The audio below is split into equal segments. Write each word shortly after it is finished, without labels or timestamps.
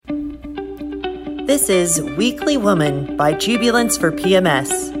This is Weekly Woman by Jubilance for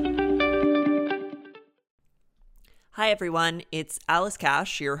PMS. Hi everyone, it's Alice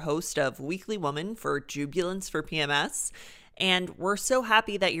Cash, your host of Weekly Woman for Jubilance for PMS, and we're so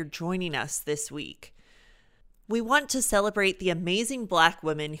happy that you're joining us this week. We want to celebrate the amazing Black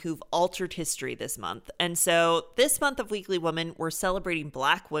women who've altered history this month. And so this month of Weekly Woman, we're celebrating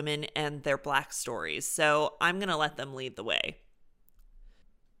Black women and their Black stories. So I'm going to let them lead the way.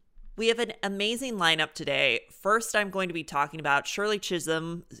 We have an amazing lineup today. First, I'm going to be talking about Shirley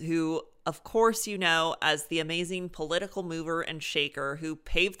Chisholm, who, of course, you know as the amazing political mover and shaker who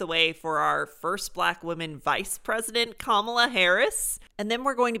paved the way for our first Black woman vice president, Kamala Harris. And then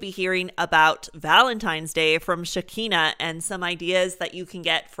we're going to be hearing about Valentine's Day from Shakina and some ideas that you can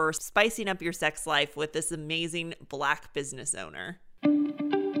get for spicing up your sex life with this amazing Black business owner.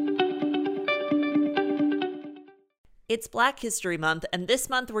 It's Black History Month, and this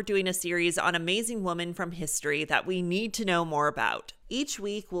month we're doing a series on amazing women from history that we need to know more about. Each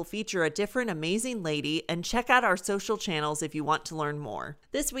week we'll feature a different amazing lady, and check out our social channels if you want to learn more.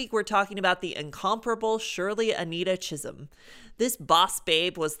 This week we're talking about the incomparable Shirley Anita Chisholm. This boss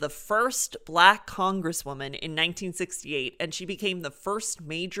babe was the first Black congresswoman in 1968, and she became the first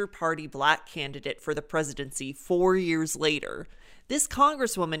major party Black candidate for the presidency 4 years later. This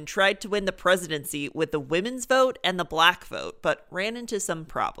congresswoman tried to win the presidency with the women's vote and the Black vote, but ran into some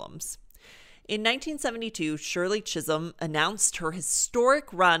problems. In 1972, Shirley Chisholm announced her historic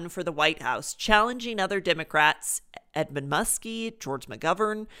run for the White House, challenging other Democrats, Edmund Muskie, George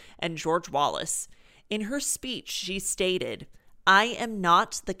McGovern, and George Wallace. In her speech, she stated, "I am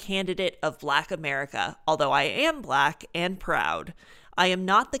not the candidate of Black America, although I am Black and proud. I am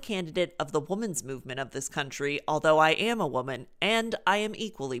not the candidate of the women's movement of this country, although I am a woman, and I am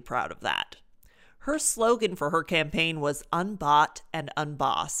equally proud of that." Her slogan for her campaign was "Unbought and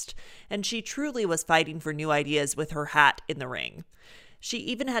Unbossed," and she truly was fighting for new ideas with her hat in the ring. She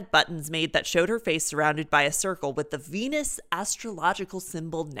even had buttons made that showed her face surrounded by a circle with the Venus astrological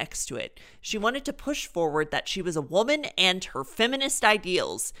symbol next to it. She wanted to push forward that she was a woman and her feminist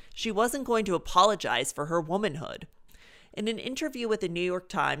ideals. She wasn't going to apologize for her womanhood. In an interview with the New York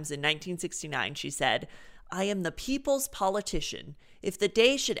Times in 1969, she said, "I am the people's politician. If the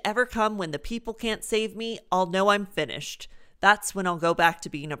day should ever come when the people can't save me, I'll know I'm finished. That's when I'll go back to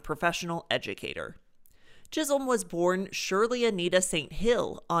being a professional educator." Chisholm was born Shirley Anita St.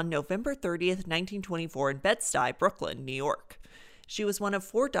 Hill on November 30th, 1924 in Bed-Stuy, Brooklyn, New York. She was one of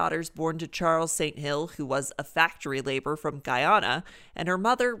 4 daughters born to Charles St. Hill, who was a factory laborer from Guyana, and her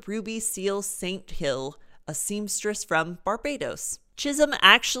mother, Ruby Seal St. Hill, a seamstress from Barbados. Chisholm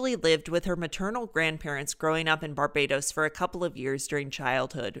actually lived with her maternal grandparents growing up in Barbados for a couple of years during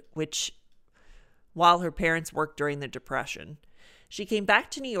childhood, while her parents worked during the Depression. She came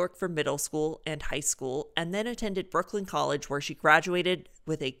back to New York for middle school and high school, and then attended Brooklyn College, where she graduated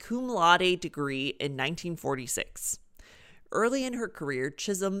with a cum laude degree in 1946. Early in her career,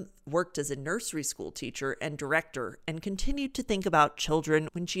 Chisholm worked as a nursery school teacher and director and continued to think about children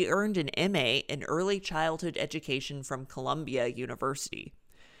when she earned an MA in early childhood education from Columbia University.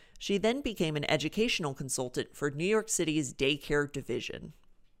 She then became an educational consultant for New York City's daycare division.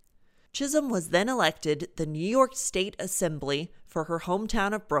 Chisholm was then elected the New York State Assembly for her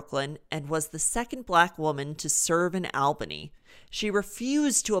hometown of Brooklyn and was the second Black woman to serve in Albany. She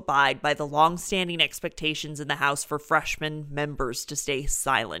refused to abide by the long-standing expectations in the House for freshman members to stay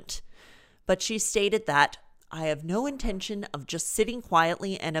silent. But she stated that, "I have no intention of just sitting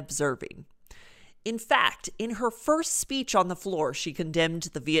quietly and observing." In fact, in her first speech on the floor, she condemned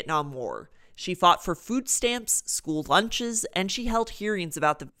the Vietnam War. She fought for food stamps, school lunches, and she held hearings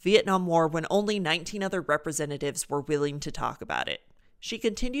about the Vietnam War when only 19 other representatives were willing to talk about it. She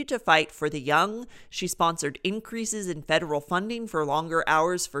continued to fight for the young. She sponsored increases in federal funding for longer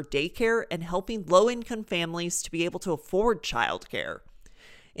hours for daycare and helping low-income families to be able to afford childcare.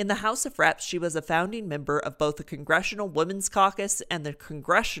 In the House of Reps, she was a founding member of both the Congressional Women's Caucus and the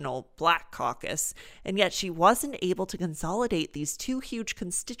Congressional Black Caucus, and yet she wasn't able to consolidate these two huge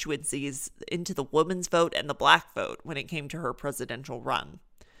constituencies into the women's vote and the Black vote when it came to her presidential run.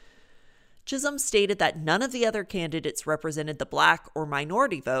 Chisholm stated that none of the other candidates represented the Black or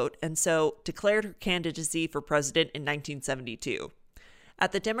minority vote, and so declared her candidacy for president in 1972.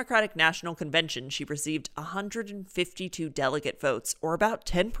 At the Democratic National Convention, she received 152 delegate votes, or about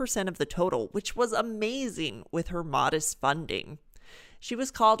 10% of the total, which was amazing with her modest funding. She was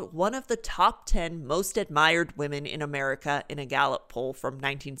called one of the top 10 most admired women in America in a Gallup poll from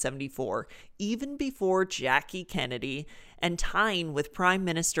 1974, even before Jackie Kennedy, and tying with Prime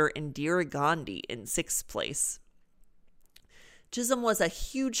Minister Indira Gandhi in 6th place. Chisholm was a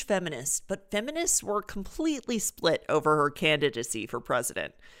huge feminist, but feminists were completely split over her candidacy for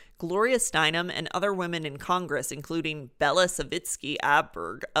president. Gloria Steinem and other women in Congress, including Bella Savitsky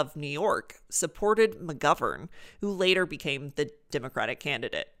Abberg of New York, supported McGovern, who later became the Democratic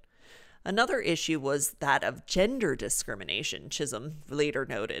candidate. Another issue was that of gender discrimination, Chisholm later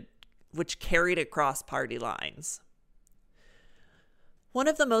noted, which carried across party lines. One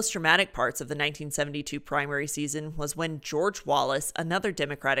of the most dramatic parts of the 1972 primary season was when George Wallace, another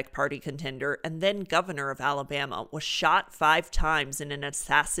Democratic Party contender and then governor of Alabama, was shot 5 times in an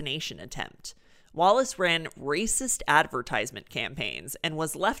assassination attempt. Wallace ran racist advertisement campaigns and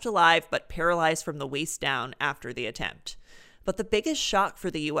was left alive but paralyzed from the waist down after the attempt. But the biggest shock for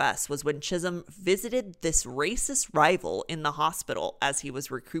the U.S. was when Chisholm visited this racist rival in the hospital as he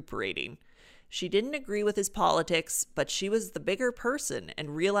was recuperating. She didn't agree with his politics, but she was the bigger person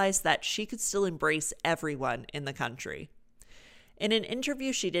and realized that she could still embrace everyone in the country. In an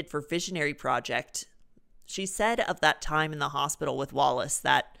interview she did for Visionary Project, she said of that time in the hospital with Wallace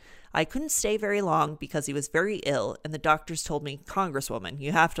that, "I couldn't stay very long because he was very ill, and the doctors told me, 'Congresswoman,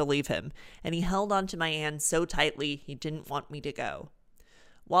 you have to leave him,' and he held onto my hand so tightly he didn't want me to go."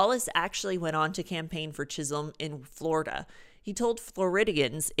 Wallace actually went on to campaign for Chisholm in Florida. He told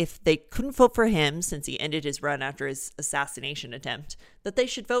Floridians if they couldn't vote for him, since he ended his run after his assassination attempt, that they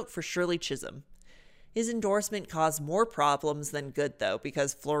should vote for Shirley Chisholm. His endorsement caused more problems than good, though,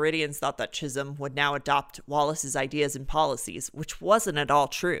 because Floridians thought that Chisholm would now adopt Wallace's ideas and policies, which wasn't at all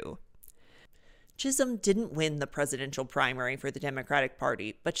true. Chisholm didn't win the presidential primary for the Democratic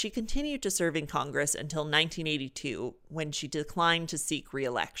Party, but she continued to serve in Congress until 1982, when she declined to seek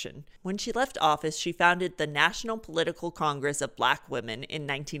re-election. When she left office, she founded the National Political Congress of Black Women in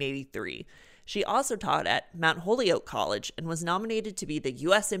 1983. She also taught at Mount Holyoke College and was nominated to be the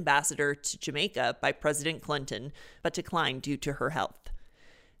U.S. ambassador to Jamaica by President Clinton, but declined due to her health.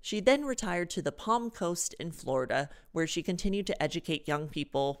 She then retired to the Palm Coast in Florida, where she continued to educate young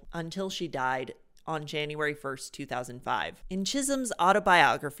people until she died on January 1st, 2005. In Chisholm's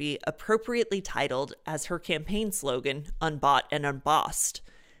autobiography, appropriately titled as her campaign slogan, "Unbought and Unbossed,"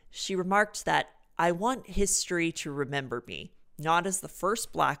 she remarked that, "I want history to remember me, not as the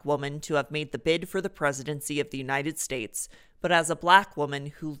first Black woman to have made the bid for the presidency of the United States, but as a Black woman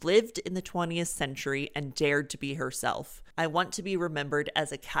who lived in the 20th century and dared to be herself. I want to be remembered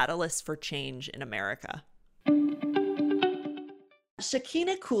as a catalyst for change in America."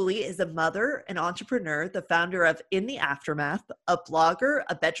 Shakina Cooley is a mother, an entrepreneur, the founder of In the Aftermath, a blogger,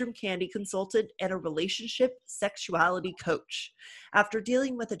 a bedroom candy consultant, and a relationship sexuality coach. After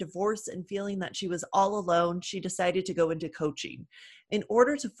dealing with a divorce and feeling that she was all alone, she decided to go into coaching. In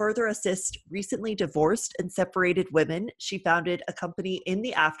order to further assist recently divorced and separated women, she founded a company, In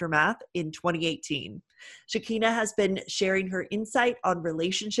the Aftermath, in 2018. Shakina has been sharing her insight on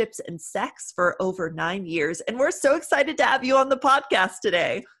relationships and sex for over 9 years, and we're so excited to have you on the podcast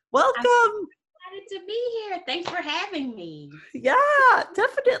today. Welcome. I'm excited to be here. Thanks for having me. Yeah,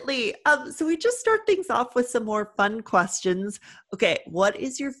 definitely. So we just start things off with some more fun questions. Okay, what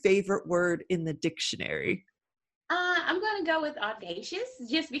is your favorite word in the dictionary? I'm going to go with audacious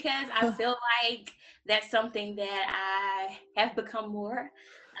just because I feel like that's something that I have become more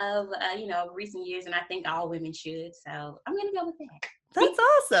of, recent years, and I think all women should. So I'm going to go with that. That's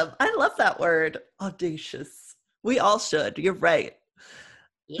awesome. I love that word, audacious. We all should. You're right.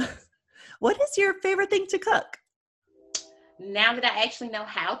 Yes. What is your favorite thing to cook? Now that I actually know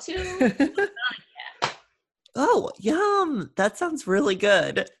how to. Oh, yum. That sounds really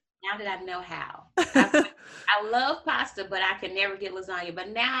good. Now that I know how. I love pasta, but I can never get lasagna. But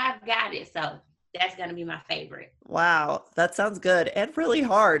now I've got it. So that's going to be my favorite. Wow. That sounds good. And really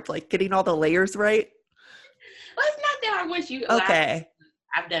hard, like getting all the layers right. Well, it's not that hard once you. Okay.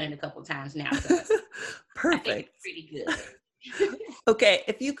 I've done it a couple times now. So perfect. I think it's pretty good. Okay.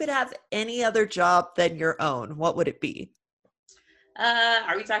 If you could have any other job than your own, what would it be?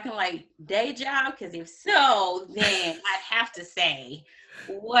 Are we talking like day job? Because if so, then I'd have to say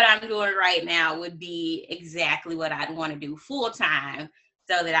what I'm doing right now would be exactly what I'd want to do full time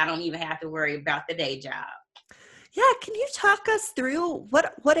so that I don't even have to worry about the day job. Yeah. Can you talk us through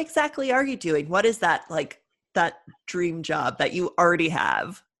what exactly are you doing? What is that, like that dream job that you already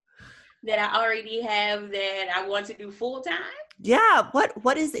have? That I already have that I want to do full time? Yeah.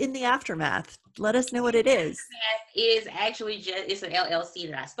 What is In the Aftermath? Let us know what it is. It is actually it's an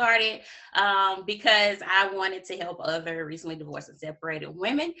LLC that I started because I wanted to help other recently divorced and separated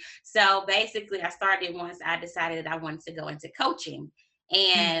women. So basically I started once I decided that I wanted to go into coaching.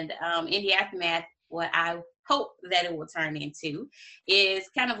 And In the Aftermath, what I hope that it will turn into is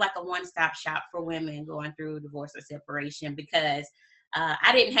kind of like a one-stop shop for women going through divorce or separation, because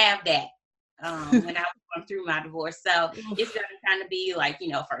I didn't have that when I was going through my divorce. So it's going to kind of be like,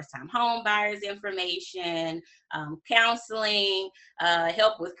 first-time home buyers information, counseling,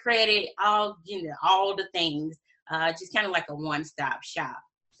 help with credit, all the things, just kind of like a one-stop shop.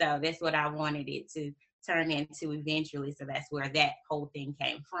 So that's what I wanted it to turn into eventually. So that's where that whole thing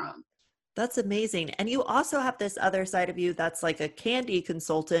came from. That's amazing. And you also have this other side of you that's like a candy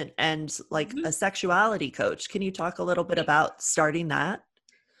consultant and like a sexuality coach. Can you talk a little bit about starting that?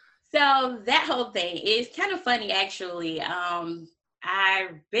 So that whole thing is kind of funny, actually.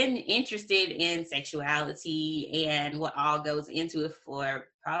 I've been interested in sexuality and what all goes into it for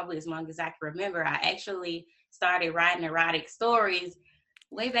probably as long as I can remember. I actually started writing erotic stories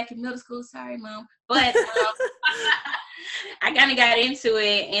way back in middle school. Sorry, Mom. But I kind of got into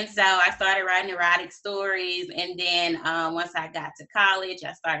it. And so I started writing erotic stories. And then once I got to college,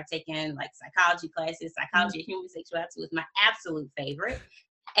 I started taking like psychology classes. Psychology of human sexuality was my absolute favorite.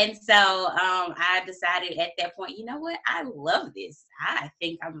 And so I decided at that point, you know what? I love this. I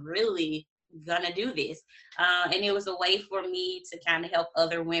think I'm really going to do this. And it was a way for me to kind of help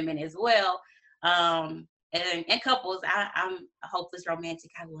other women as well. And couples. I'm a hopeless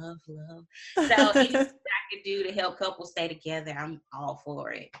romantic. I love love. So anything I could do to help couples stay together, I'm all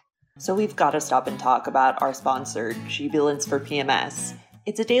for it. So we've got to stop and talk about our sponsor, Jubilance for PMS.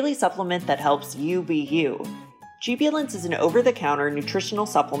 It's a daily supplement that helps you be you. Jubilance is an over-the-counter nutritional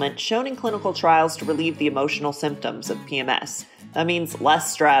supplement shown in clinical trials to relieve the emotional symptoms of PMS. That means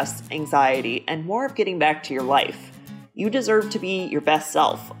less stress, anxiety, and more of getting back to your life. You deserve to be your best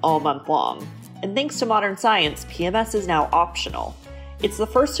self all month long. And thanks to modern science, PMS is now optional. It's the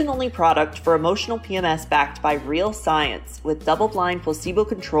first and only product for emotional PMS backed by real science with double-blind,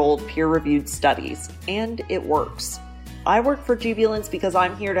 placebo-controlled, peer-reviewed studies. And it works. I work for Jubilance because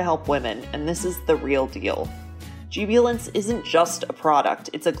I'm here to help women, and this is the real deal. Jubilance isn't just a product,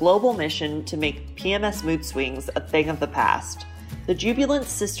 it's a global mission to make PMS mood swings a thing of the past. The Jubilance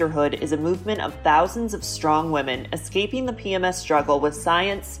Sisterhood is a movement of thousands of strong women escaping the PMS struggle with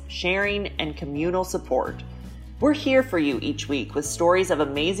science, sharing, and communal support. We're here for you each week with stories of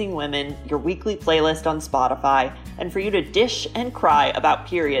amazing women, your weekly playlist on Spotify, and for you to dish and cry about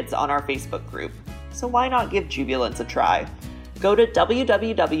periods on our Facebook group. So why not give Jubilance a try? Go to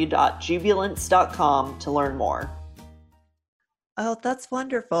www.jubilance.com to learn more. Oh, that's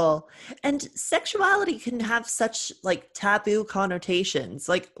wonderful. And sexuality can have such like taboo connotations.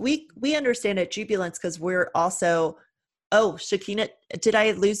 Like we understand at Jubilance because we're also, Shakina, did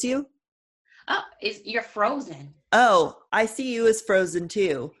I lose you? Oh, you're frozen. Oh, I see you as frozen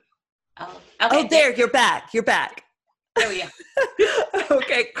too. Oh, okay. Oh, there, you're back. You're back. There we go.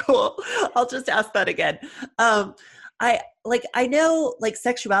 Okay, cool. I'll just ask that again. I know like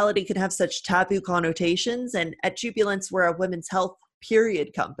sexuality can have such taboo connotations, and at Jubilance, we're a women's health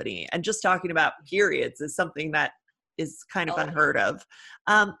period company, and just talking about periods is something that is kind of unheard of.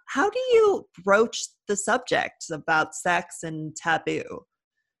 How do you broach the subject about sex and taboo?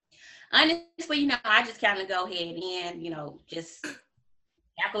 Honestly, I just kind of go ahead and, just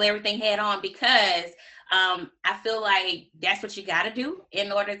tackle everything head on, because I feel like that's what you got to do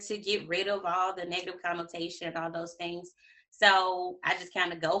in order to get rid of all the negative connotation and all those things. So I just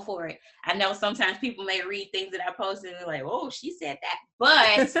kind of go for it. I know sometimes people may read things that I posted and they're like, oh, she said that.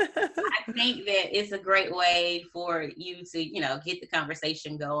 But I think that it's a great way for you to, get the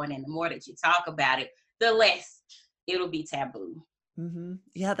conversation going. And the more that you talk about it, the less it'll be taboo. Mm-hmm.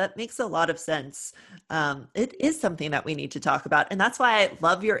 Yeah, that makes a lot of sense. It is something that we need to talk about. And that's why I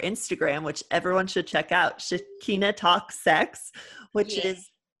love your Instagram, which everyone should check out, Shakina Talks Sex, which is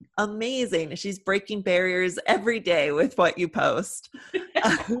amazing. She's breaking barriers every day with what you post,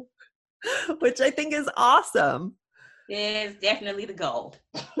 which I think is awesome. It is definitely the goal.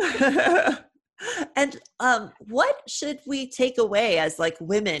 And what should we take away as like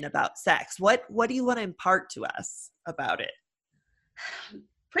women about sex? What do you want to impart to us about it?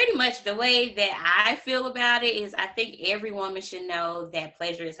 Pretty much the way that I feel about it is I think every woman should know that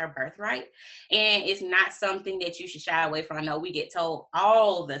pleasure is her birthright, and it's not something that you should shy away from. I know we get told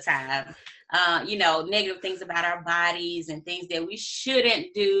all the time, negative things about our bodies and things that we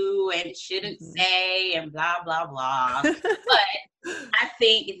shouldn't do and shouldn't say and blah, blah, blah. But I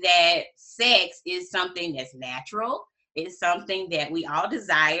think that sex is something that's natural. It's something that we all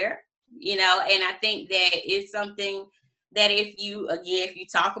desire, and I think that it's something that if you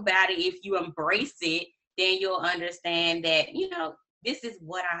talk about it, if you embrace it, then you'll understand that, this is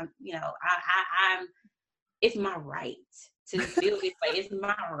what I'm it's my right to feel this way. It's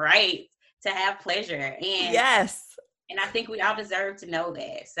my right to have pleasure. Yes. And I think we all deserve to know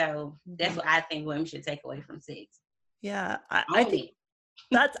that. So that's what I think women should take away from sex. Yeah. I Own think it.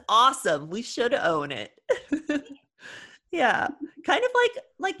 that's awesome. We should own it. Yeah. Kind of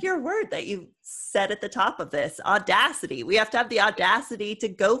like your word that you said at the top of this, audacity. We have to have the audacity to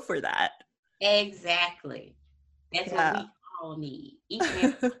go for that. Exactly. That's what Yeah. we all need. Each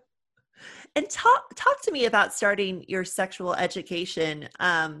and every. And talk to me about starting your sexual education.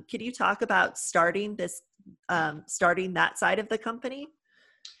 Can you talk about starting that side of the company?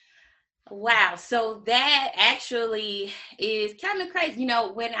 Wow. So that actually is kind of crazy. You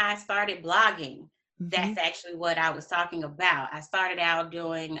know, when I started blogging, Mm-hmm. that's actually what I was talking about. I started out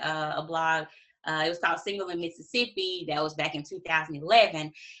doing a blog. It was called Single in Mississippi. That was back in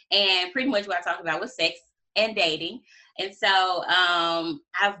 2011. And pretty much what I talked about was sex and dating. And so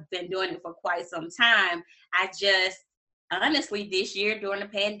I've been doing it for quite some time. I just honestly, this year during the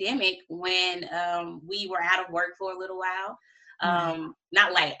pandemic, when we were out of work for a little while, Yeah.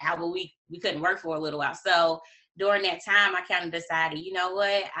 not like out, but we couldn't work for a little while. So during that time, I kind of decided, you know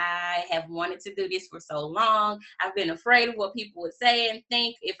what, I have wanted to do this for so long. I've been afraid of what people would say and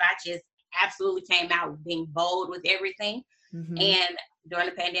think if I just absolutely came out being bold with everything. Mm-hmm. And during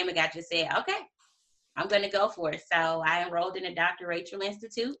the pandemic, I just said, okay, I'm going to go for it. So I enrolled in the Dr. Rachel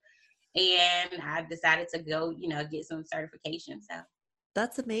Institute, and I decided to go, get some certification. So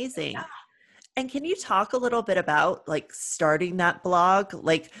That's amazing. And can you talk a little bit about like starting that blog?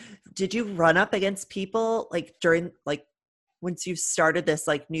 Like, did you run up against people like during like once you started this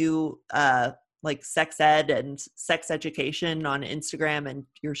like new like sex ed and sex education on Instagram and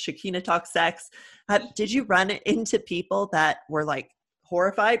your Shakina Talk Sex? Did you run into people that were like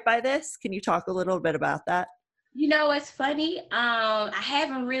horrified by this? Can you talk a little bit about that? It's funny. I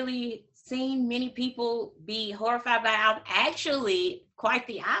haven't really seen many people be horrified by it. I'm actually quite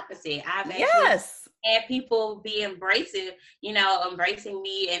the opposite. I've actually Yes. had people be embracing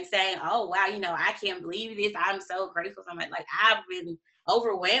me and saying, "Oh wow, I can't believe this. I'm so grateful." So like I've been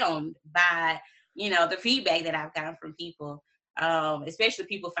overwhelmed by the feedback that I've gotten from people, especially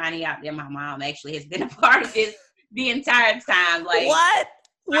people finding out that my mom actually has been a part of this the entire time. Like What?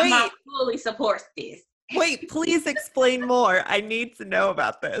 my mom Wait, fully supports this. wait, please explain more. I need to know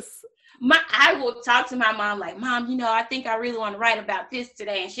about this. I will talk to my mom like, Mom, I think I really want to write about this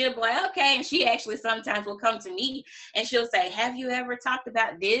today. And she'll be like, okay. And she actually sometimes will come to me and she'll say, have you ever talked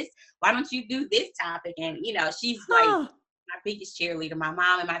about this? Why don't you do this topic? And, she's like Huh. my biggest cheerleader. My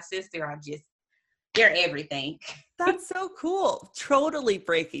mom and my sister are they're everything. That's so cool. Totally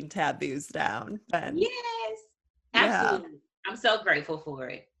breaking taboos down. Ben. Yes, Yeah. absolutely. I'm so grateful for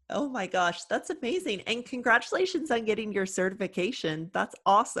it. Oh my gosh, that's amazing. And congratulations on getting your certification. That's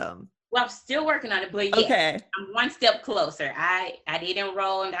awesome. Well, I'm still working on it, but yes, Okay. I'm one step closer. I did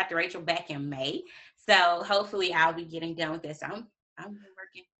enroll in Dr. Rachel back in May, so hopefully I'll be getting done with this. I'm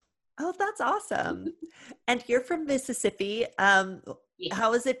working. Oh, that's awesome. And you're from Mississippi. Yeah.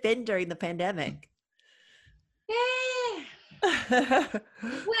 How has it been during the pandemic? Eh,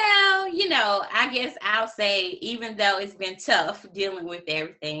 Well, I guess I'll say, even though it's been tough dealing with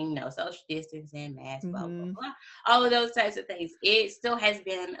everything, social distancing, mask, blah, blah, Hmm. blah, all of those types of things, it still has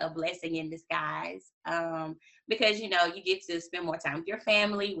been a blessing in disguise, because, you get to spend more time with your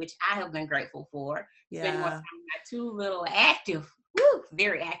family, which I have been grateful for, spend more time Yeah. with my two little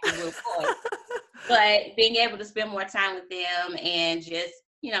very active little boys. But being able to spend more time with them and just,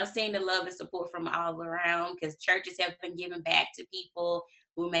 seeing the love and support from all around, because churches have been giving back to people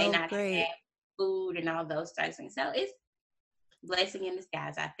who may Oh, not have great. food and all those types of things. So it's blessing in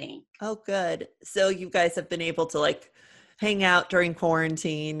disguise, I think. Oh, good. So you guys have been able to like hang out during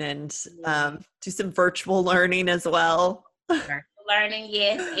quarantine and Yeah. do some virtual learning as well. Virtual learning,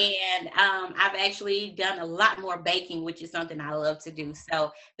 yes. And I've actually done a lot more baking, which is something I love to do.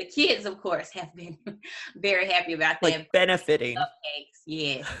 So the kids, of course, have been very happy about that. Like benefiting. Cupcakes,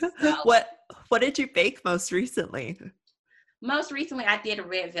 yes. So What what did you bake most recently? most recently, I did a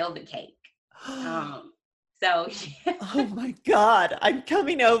red velvet cake. Um, so Oh my God, I'm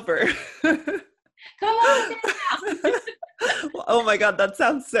coming over. come on down. Oh my God, that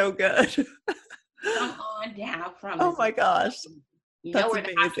sounds so good. Come on down, I Oh promise. my gosh, that's We're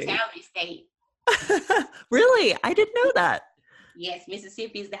the amazing. hospitality state. Really? I didn't know that. Yes,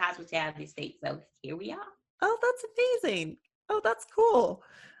 Mississippi is the hospitality state. So here we are. Oh, that's amazing. Oh, that's cool.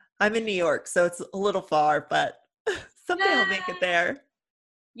 I'm in New York, so it's a little far, but someday I'll make it Ah, there.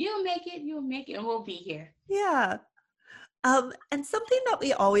 you'll make it, and we'll be here. Yeah. And something that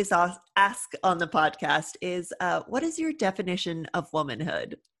we always ask on the podcast is, what is your definition of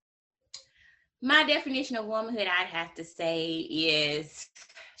womanhood? My definition of womanhood, I'd have to say, is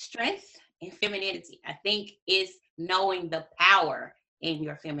strength and femininity. I think it's knowing the power in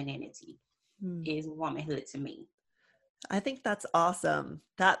your femininity is womanhood to me. I think that's awesome.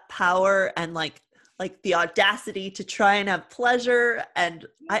 That power and like the audacity to try and have pleasure. And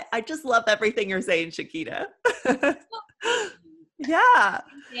I just love everything you're saying, Shakina. Yeah.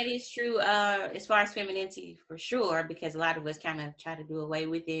 That is true as far as femininity for sure, because a lot of us kind of try to do away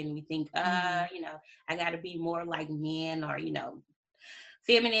with it and we think, you know, I got to be more like men or, you know,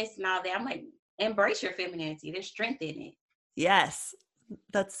 feminist and all that. I'm like, embrace your femininity. There's strength in it. Yes.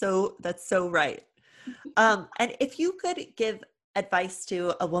 That's so right. And if you could give advice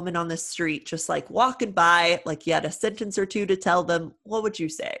to a woman on the street, just like walking by, like you had a sentence or two to tell them, what would you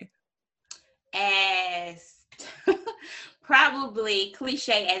say? As probably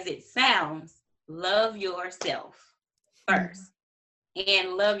cliche as it sounds, love yourself first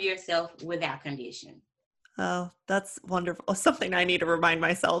and love yourself without condition. Oh, that's wonderful. Something I need to remind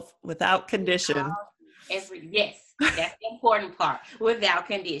myself, without condition. Yes, that's the important part. Without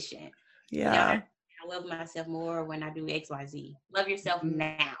condition. Yeah. I love myself more when I do XYZ. Love yourself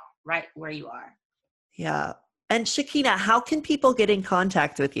now, right where you are. Yeah. And Shakina, how can people get in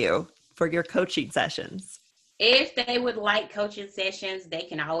contact with you for your coaching sessions? If they would like coaching sessions, they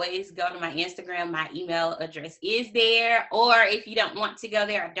can always go to my Instagram. My email address is there. Or if you don't want to go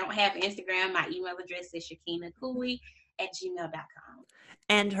there, I don't have Instagram, my email address is shakinacooley@gmail.com.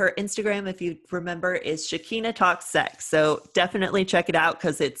 And her Instagram, if you remember, is Shakina Talks Sex. So definitely check it out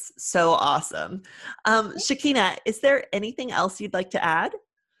because it's so awesome. Shakina, is there anything else you'd like to add?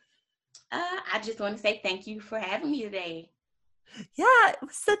 I just want to say thank you for having me today. Yeah, it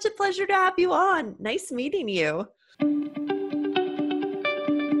was such a pleasure to have you on. Nice meeting you.